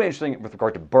it's particularly interesting with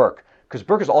regard to Burke, because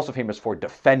Burke is also famous for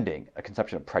defending a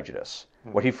conception of prejudice,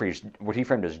 what he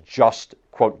framed as just,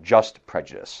 quote, just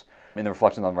prejudice in the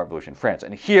Reflections on the Revolution in France.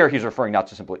 And here he's referring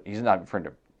he's not referring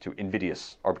to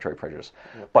invidious, arbitrary prejudice,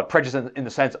 but prejudice in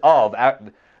the sense of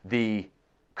the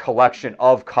collection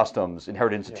of customs,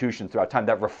 inherited institutions throughout time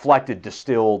that reflected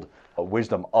distilled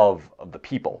wisdom of the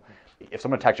people. If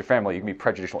someone attacks your family, you can be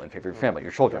prejudicial in favor of your family,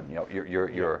 your children,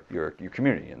 your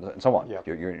community, and so on,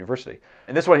 your university.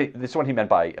 And this is what he meant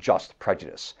by just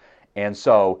prejudice. And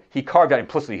so he carved out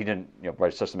implicitly. He didn't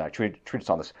write a systematic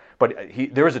treatise on this, but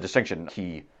there is a distinction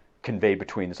he conveyed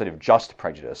between this idea of just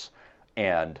prejudice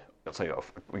and, let's say,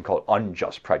 we can call it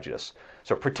unjust prejudice.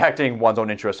 So protecting one's own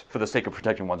interests for the sake of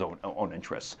protecting one's own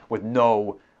interests, with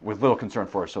little concern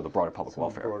for the broader public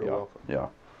welfare.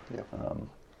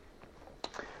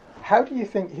 How do you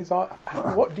think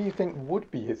what do you think would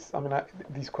be his? I mean,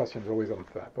 these questions are always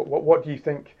unfair, but what do you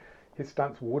think his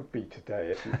stance would be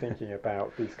today if you're thinking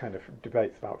about these kind of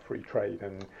debates about free trade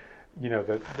and,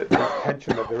 the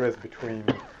tension that there is between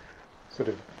sort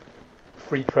of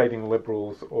free trading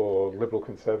liberals or liberal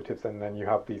conservatives, and then you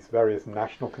have these various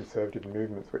national conservative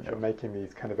movements which are making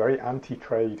these kind of very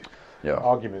anti-trade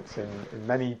arguments in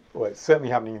many, well, it's certainly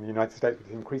happening in the United States, but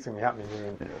it's increasingly happening here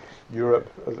in Europe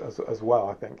as well,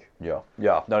 I think. No,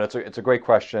 it's a great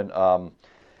question, so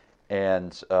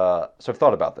I've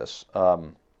thought about this.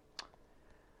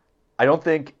 I don't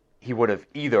think he would have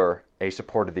either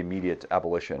supported the immediate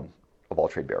abolition of all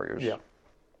trade barriers. Yeah.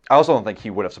 I also don't think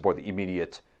he would have supported the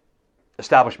immediate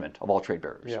establishment of all trade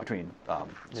barriers between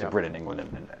Britain,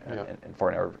 England, and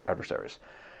foreign adversaries.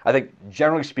 I think,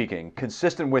 generally speaking,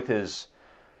 consistent with his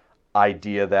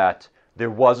idea that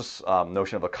there was a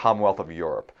notion of a Commonwealth of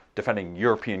Europe defending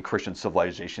European Christian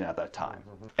civilization at that time,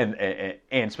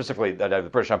 and specifically that the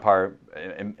British Empire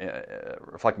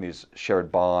reflecting these shared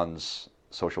bonds,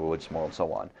 social, religious, moral, and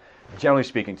so on. Generally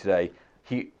speaking, today,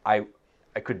 I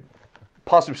could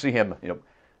possibly see him,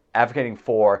 advocating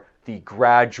for the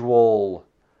gradual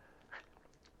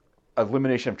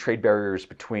elimination of trade barriers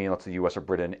between, let's say, the U.S. or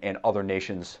Britain and other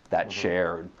nations that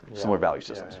share similar value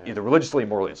systems, either religiously,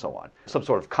 morally, and so on. Some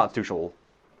sort of constitutional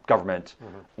government.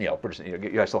 British. You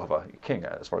guys still have a king,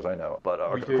 as far as I know, but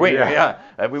or queen. We,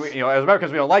 as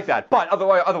Americans, we don't like that. But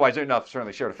otherwise, enough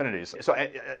certainly shared affinities. So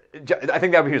I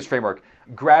think that would be his framework.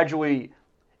 Gradually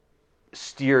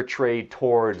steer trade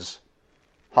towards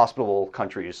hospitable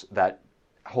countries that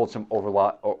hold some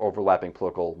overlapping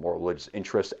political, moral, religious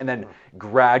interests, and then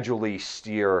gradually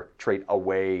steer trade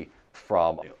away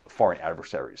from foreign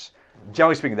adversaries.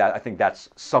 Generally speaking, I think that's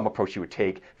some approach he would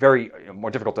take. Very more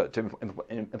difficult to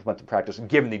implement in practice,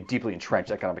 given the deeply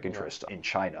entrenched economic interest in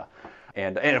China.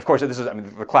 And of course, this is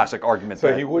the classic argument.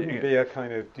 So he wouldn't be a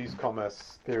kind of douce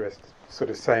commerce theorist, sort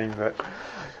of saying that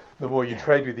the more you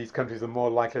trade with these countries, the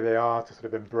more likely they are to sort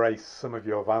of embrace some of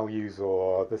your values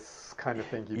or this kind of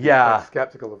thing. You'd be quite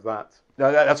skeptical of that.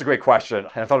 No, that's a great question.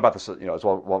 And I thought about this, as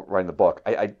well while writing the book.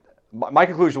 My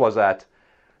conclusion was that,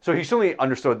 so he certainly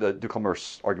understood the douce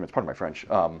commerce arguments, pardon my French.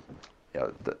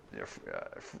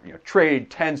 Trade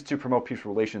tends to promote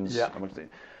peaceful relations amongst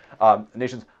the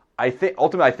nations. I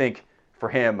think for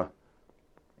him,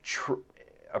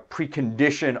 a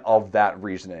precondition of that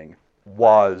reasoning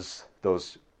was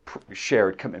those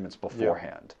shared commitments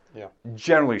beforehand.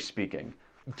 Generally speaking,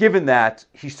 given that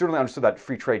he certainly understood that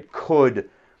free trade could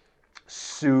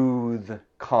soothe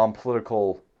calm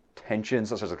political tensions,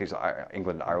 such as the case of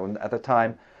England and Ireland at the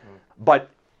time, but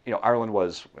Ireland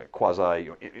was quasi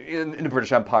in the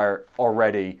British Empire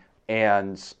already,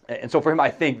 and so for him, I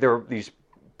think there are these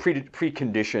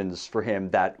preconditions for him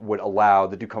that would allow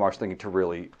the douce commerce thinking to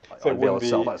really unveil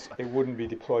itself. It wouldn't be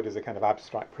deployed as a kind of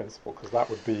abstract principle, because that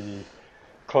would be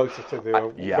closer to the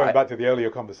going back to the earlier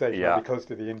conversation, it'd be close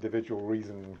to the individual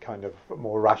reason, kind of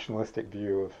more rationalistic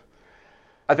view of.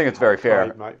 I think it's very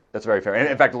fair. That's very fair. And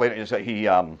in fact, later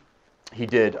he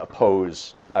did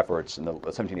oppose efforts in the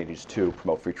 1780s to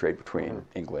promote free trade between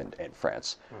England and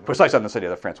France, precisely on this idea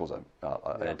that France was an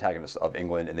antagonist of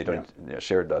England, and they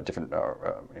shared different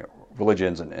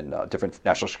religions and different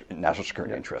national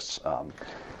security interests.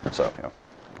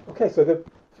 Okay, so the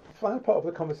final part of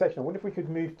the conversation, I wonder if we could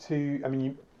move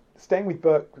to, staying with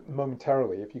Burke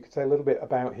momentarily, if you could say a little bit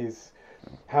about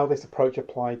how this approach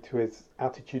applied to his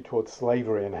attitude towards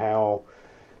slavery and how,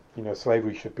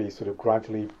 slavery should be sort of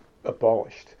gradually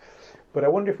abolished. But I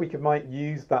wonder if we might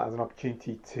use that as an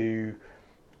opportunity to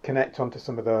connect onto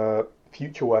some of the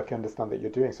future work I understand that you're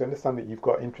doing. So I understand that you've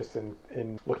got interest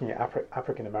in looking at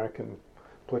African American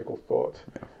political thought.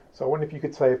 So I wonder if you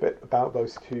could say a bit about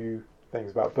those two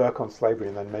things, about Burke on slavery,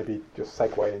 and then maybe just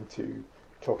segue into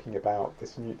talking about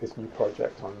this new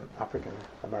project on African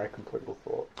American political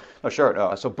thought. Oh,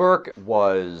 sure. So Burke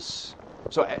was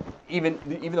even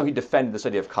though he defended this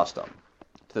idea of custom,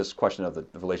 to this question of the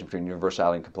relation between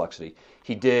universality and complexity,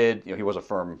 he was a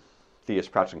firm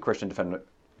theist, practicing Christian,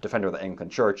 defender of the Anglican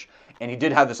Church, and he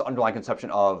did have this underlying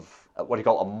conception of what he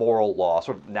called a moral law,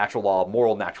 sort of natural law,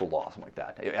 moral natural law, something like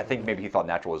that. I think maybe he thought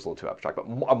natural was a little too abstract, but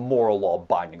a moral law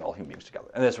binding all human beings together.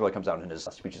 And this really comes out in his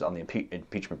speeches on the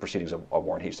impeachment proceedings of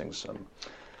Warren Hastings.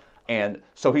 And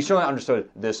so he certainly understood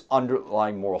this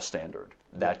underlying moral standard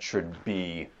that should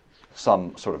be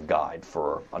some sort of guide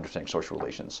for understanding social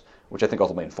relations, which I think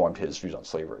ultimately informed his views on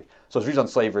slavery. So his views on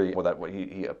slavery were that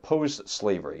he opposed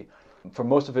slavery. For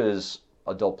most of his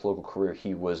adult political career,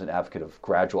 he was an advocate of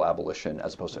gradual abolition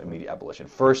as opposed to immediate abolition.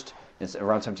 First,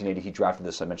 around 1780, he drafted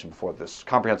this, I mentioned before, this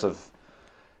comprehensive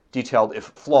detailed, if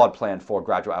flawed, plan for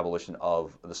gradual abolition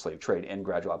of the slave trade and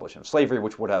gradual abolition of slavery,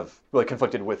 which would have really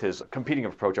conflicted with his competing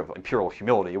approach of imperial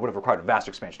humility. It would have required a vast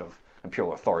expansion of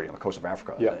imperial authority on the coast of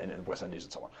Africa and in the West Indies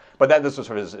and so on. But this was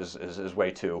sort of his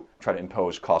way to try to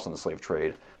impose costs on the slave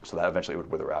trade, so that eventually it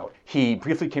would wither out. He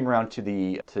briefly came around to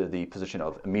the position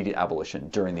of immediate abolition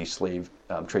during the slave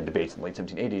trade debates in the late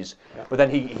 1780s, but then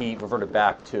he reverted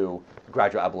back to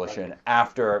gradual abolition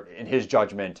after, in his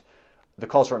judgment, the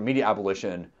calls for immediate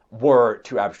abolition were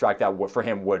too abstract. That what for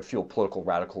him would fuel political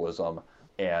radicalism,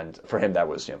 and for him that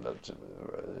was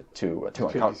too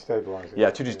destabilizing.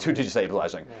 Yeah, too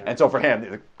destabilizing. Yeah. And so for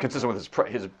him, consistent with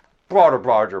his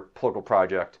broader political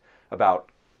project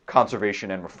about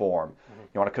conservation and reform,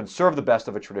 you want to conserve the best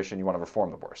of a tradition, you want to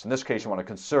reform the worst. In this case, you want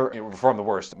to reform the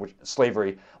worst, which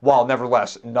slavery, while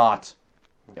nevertheless not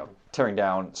tearing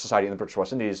down society in the British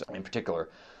West Indies in particular.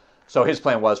 So his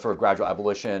plan was for a gradual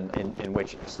abolition in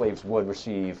which slaves would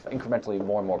receive incrementally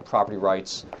more and more property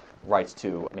rights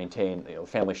to maintain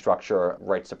family structure,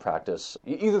 rights to practice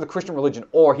either the Christian religion,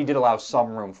 or he did allow some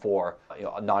room for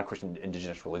non-Christian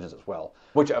indigenous religions as well,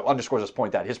 which underscores this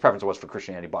point that his preference was for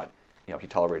Christianity, but he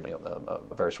tolerated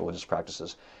various religious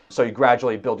practices. So you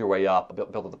gradually build your way up,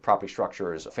 build up the property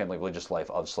structures, family religious life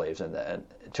of slaves, and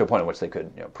to a point in which they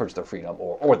could purchase their freedom,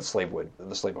 or the slave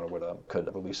owner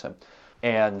could release him.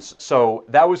 And so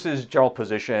that was his general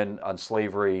position on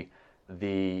slavery.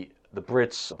 The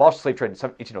Brits abolished the slave trade in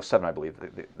 1807, I believe.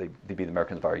 They beat the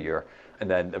Americans by a year, and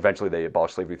then eventually they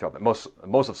abolished slavery throughout most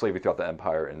of slavery throughout the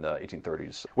empire in the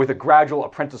 1830s, with a gradual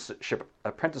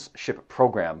apprenticeship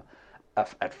program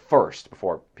at first,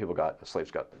 before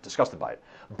slaves got disgusted by it.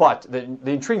 But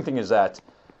the intriguing thing is that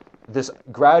this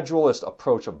gradualist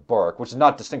approach of Burke, which is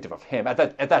not distinctive of him, at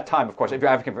that time, of course, if you're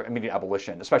advocating for immediate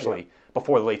abolition, especially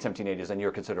before the late 1780s, then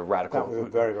you're considered radical. That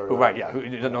was very no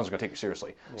one's going to take you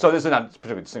seriously. Yeah. So this is not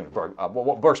particularly distinctive of Burke.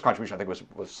 What Burke's contribution, I think,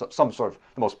 was some sort of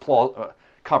the most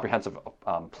comprehensive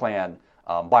plan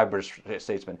by a British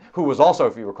statesman, who was also,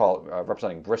 if you recall,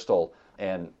 representing Bristol,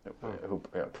 and who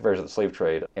prepares the slave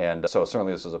trade. And so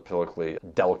certainly this is a politically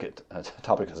delicate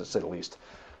topic, to say the least.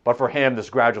 But for him, this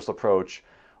gradualist approach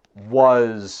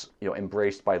was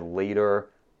embraced by later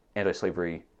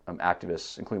anti-slavery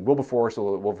activists, including Wilberforce.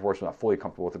 Although Wilberforce was not fully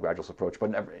comfortable with the gradualist approach,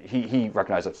 but he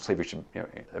recognized that slavery should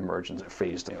emerge in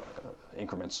phased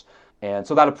increments. And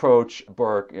so that approach,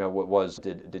 Burke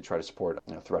did try to support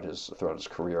throughout his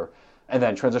career. And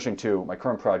then transitioning to my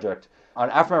current project on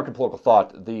Afro-American political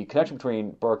thought, the connection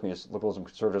between Burke and his liberalism,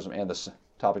 conservatism, and this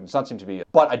topic does not seem to be.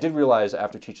 But I did realize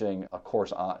after teaching a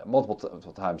course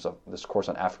multiple times of this course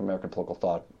on African-American political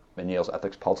thought in Yale's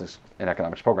Ethics, Politics, and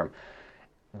Economics program,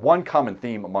 one common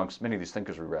theme amongst many of these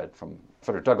thinkers we read, from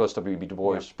Frederick Douglass, W.B. Du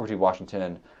Bois, Booker T.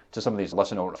 Washington, to some of these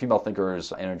lesser-known female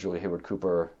thinkers, Anna Julia Hayward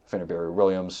Cooper, Fanny Berry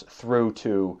Williams, through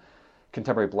to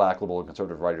contemporary black liberal and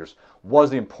conservative writers, was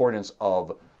the importance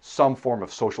of some form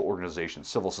of social organization,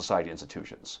 civil society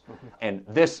institutions. Mm-hmm. And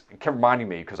this kept reminding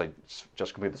me, because I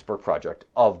just completed this Burke project,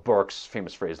 of Burke's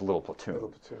famous phrase, little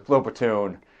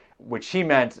platoon, which he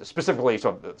meant specifically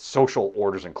sort of social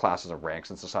orders and classes and ranks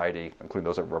in society, including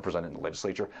those that are represented in the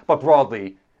legislature, but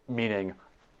broadly meaning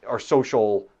our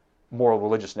social, moral,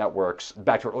 religious networks.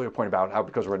 Back to our earlier point about how,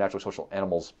 because we're naturally social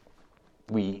animals,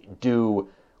 we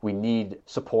need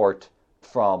support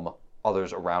from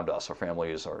others around us, our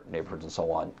families, our neighborhoods, and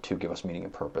so on, to give us meaning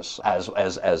and purpose as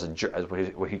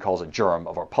what he calls a germ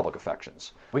of our public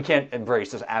affections. We can't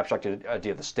embrace this abstract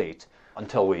idea of the state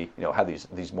until we have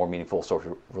these more meaningful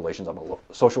social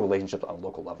relationships on a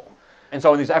local level. And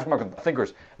so in these African-American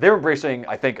thinkers, they're embracing,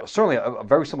 I think, certainly a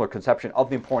very similar conception of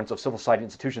the importance of civil society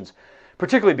institutions,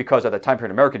 particularly because at that time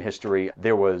period in American history,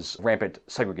 there was rampant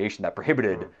segregation that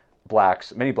prohibited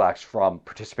many blacks from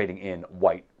participating in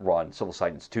white-run civil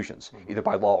society institutions, either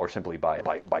by law or simply by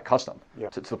custom. Yeah.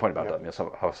 To the point about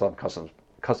how some customs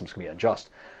can be unjust.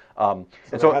 So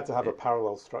they had to have a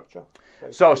parallel structure.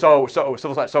 So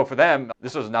for them,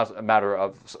 this was not a matter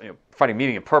of finding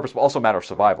meaning and purpose, but also a matter of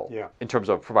survival. Yeah. In terms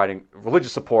of providing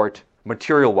religious support,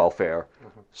 material welfare,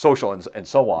 social and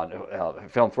so on,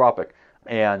 philanthropic.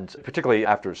 And particularly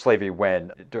after slavery,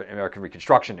 when during American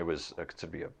Reconstruction, it was considered to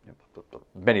be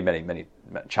many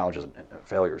challenges and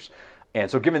failures. And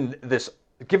so given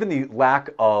the lack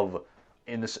of,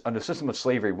 under the system of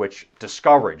slavery, which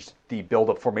discouraged the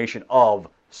build-up formation of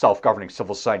self-governing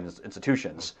civil society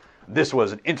institutions, this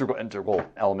was an integral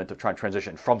element of trying to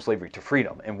transition from slavery to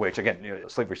freedom, in which, again, the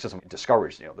slavery system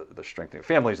discouraged the strengthening of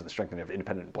families and the strengthening of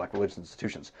independent black religious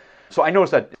institutions. So I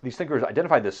noticed that these thinkers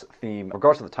identified this theme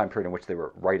regardless of the time period in which they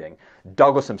were writing.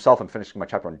 Douglass himself, I'm finishing my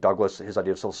chapter on Douglass, his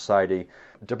idea of civil society.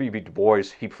 W.B. Du Bois,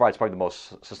 he provides probably the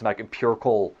most systematic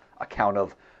empirical account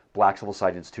of black civil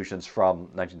society institutions from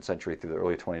 19th century through the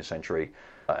early 20th century,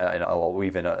 and I'll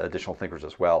weave in additional thinkers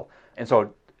as well. And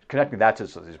so connecting that to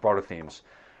these broader themes,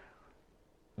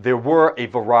 there were a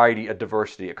variety, a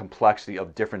diversity, a complexity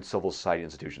of different civil society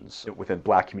institutions within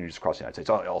black communities across the United States,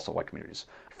 also white communities,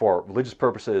 for religious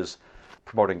purposes,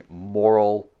 promoting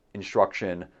moral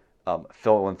instruction,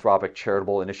 philanthropic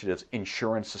charitable initiatives,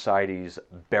 insurance societies,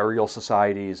 burial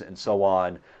societies, and so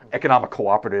on, economic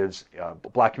cooperatives,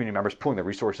 black community members pooling their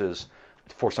resources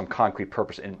for some concrete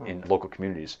purpose in local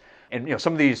communities. And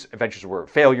some of these ventures were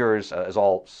failures, as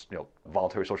all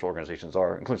voluntary social organizations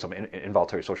are, including some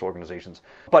involuntary social organizations.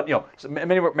 But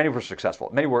many were successful.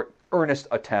 Many were earnest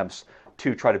attempts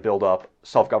to try to build up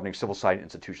self-governing civil society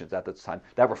institutions at this time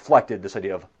that reflected the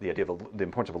idea of the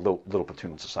importance of a little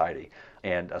platoon society.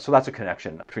 And so that's a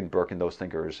connection between Burke and those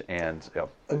thinkers. And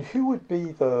who would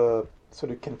be the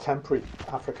sort of contemporary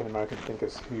African American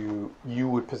thinkers who you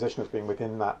would position as being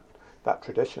within that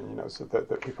tradition, so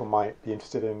that people might be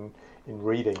interested in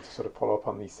reading to sort of follow up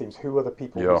on these themes? Who are the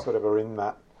people who sort of are in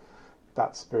that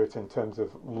spirit in terms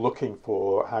of looking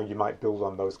for how you might build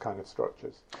on those kind of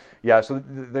structures? Yeah, so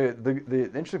the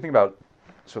interesting thing about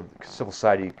sort of civil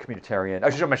society, communitarian,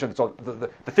 I should mention, so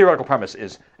the theoretical premise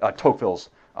is Tocqueville's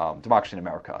Democracy in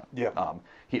America,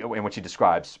 in which he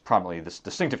describes prominently this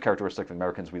distinctive characteristic of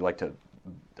Americans we like to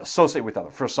associate with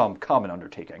other for some common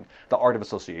undertaking, the art of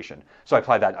association. So I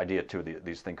apply that idea to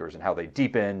these thinkers and how they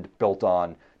deepened, built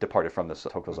on, departed from this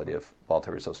Tocqueville's idea of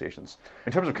voluntary associations.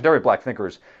 In terms of contemporary black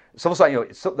thinkers, civil society,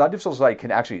 the idea of civil society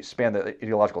can actually span the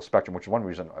ideological spectrum, which is one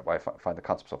reason why I find the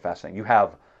concept so fascinating. You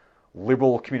have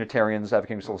liberal communitarians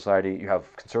advocating civil society, you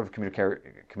have conservative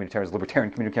communitarians,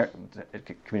 libertarian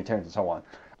communitarians, and so on.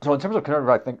 So in terms of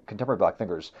contemporary black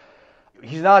thinkers,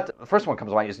 he's not, the first one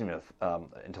comes to mind isn't even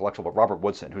intellectual, but Robert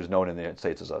Woodson, who's known in the United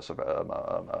States as a sort of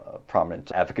a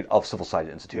prominent advocate of civil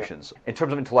society institutions. In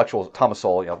terms of intellectuals, Thomas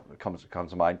Sowell comes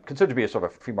to mind, considered to be a sort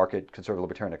of a free market, conservative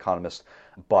libertarian economist,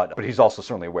 but he's also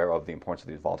certainly aware of the importance of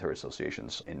these voluntary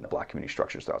associations in black community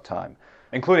structures throughout time,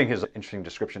 including his interesting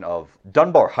description of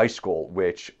Dunbar High School,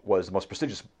 which was the most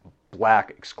prestigious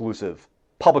black exclusive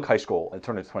public high school in the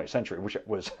turn of the 20th century, which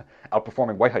was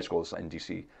outperforming white high schools in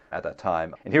D.C. at that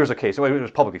time. And here's a case, it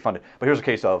was publicly funded, but here's a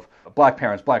case of black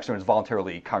parents, black students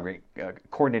voluntarily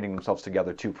coordinating themselves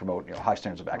together to promote high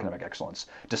standards of academic excellence,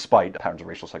 despite patterns of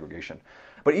racial segregation.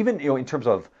 But even in terms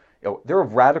of, there are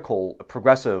radical,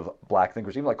 progressive black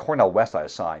thinkers, even like Cornel West I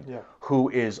assign, who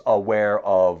is aware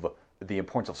of the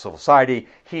importance of civil society.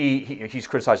 He's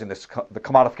criticizing the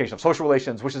commodification of social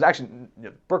relations, which is actually,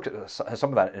 Burke has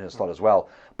some of that in his thought as well.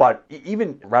 But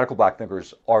even radical black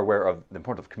thinkers are aware of the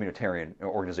importance of communitarian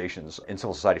organizations in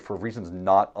civil society for reasons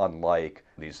not unlike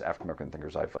these African American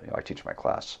thinkers I teach in my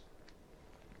class.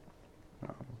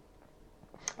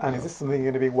 And is this something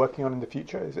you're going to be working on in the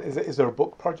future? Is there a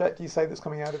book project you say that's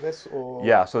coming out of this? Or?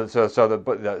 Yeah, so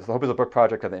the hope is a book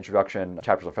project of the introduction,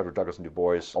 chapters of Frederick Douglass and Du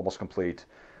Bois, almost complete.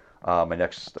 My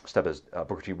next step is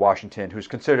Booker T. Washington, who's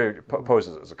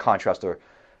posed as a contrast to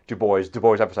Du Bois. Du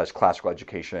Bois emphasized classical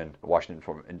education, Washington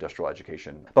from industrial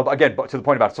education. But again, to the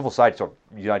point about civil society, sort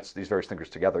of unites these various thinkers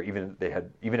together, even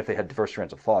if they had diverse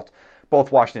strands of thought.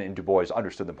 Both Washington and Du Bois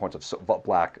understood the importance of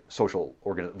black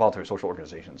voluntary social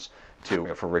organizations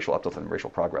for racial uplift and racial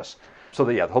progress. So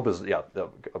the hope is the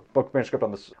book manuscript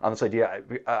on this idea,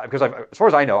 because as far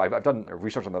as I know, I've done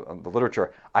research on the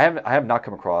literature. I have not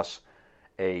come across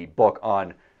a book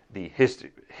on the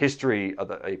history of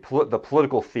the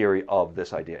political theory of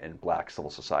this idea in black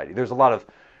civil society. There's a lot of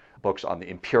books on the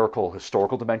empirical,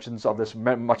 historical dimensions of this. A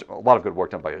lot of good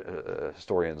work done by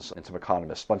historians and some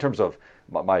economists. But in terms of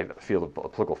my field of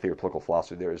political theory, political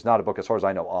philosophy, there is not a book, as far as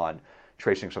I know, on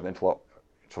tracing sort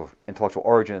of intellectual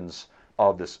origins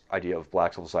of this idea of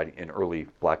black civil society in early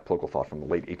black political thought from the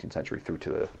late 18th century through to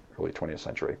the early 20th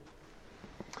century.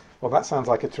 Well, that sounds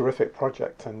like a terrific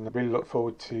project, and I really look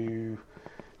forward to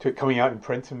it coming out in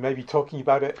print and maybe talking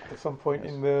about it at some point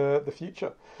in the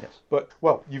future. Yes. But,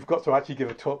 well, you've got to actually give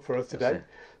a talk for us today. Yes.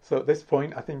 So at this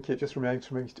point, I think it just remains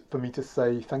for me to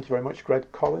say thank you very much,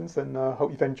 Greg Collins, and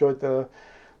hope you've enjoyed the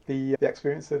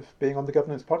experience of being on the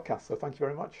Governance Podcast. So thank you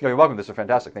very much. You're welcome. This is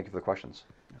fantastic. Thank you for the questions.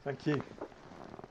 Thank you.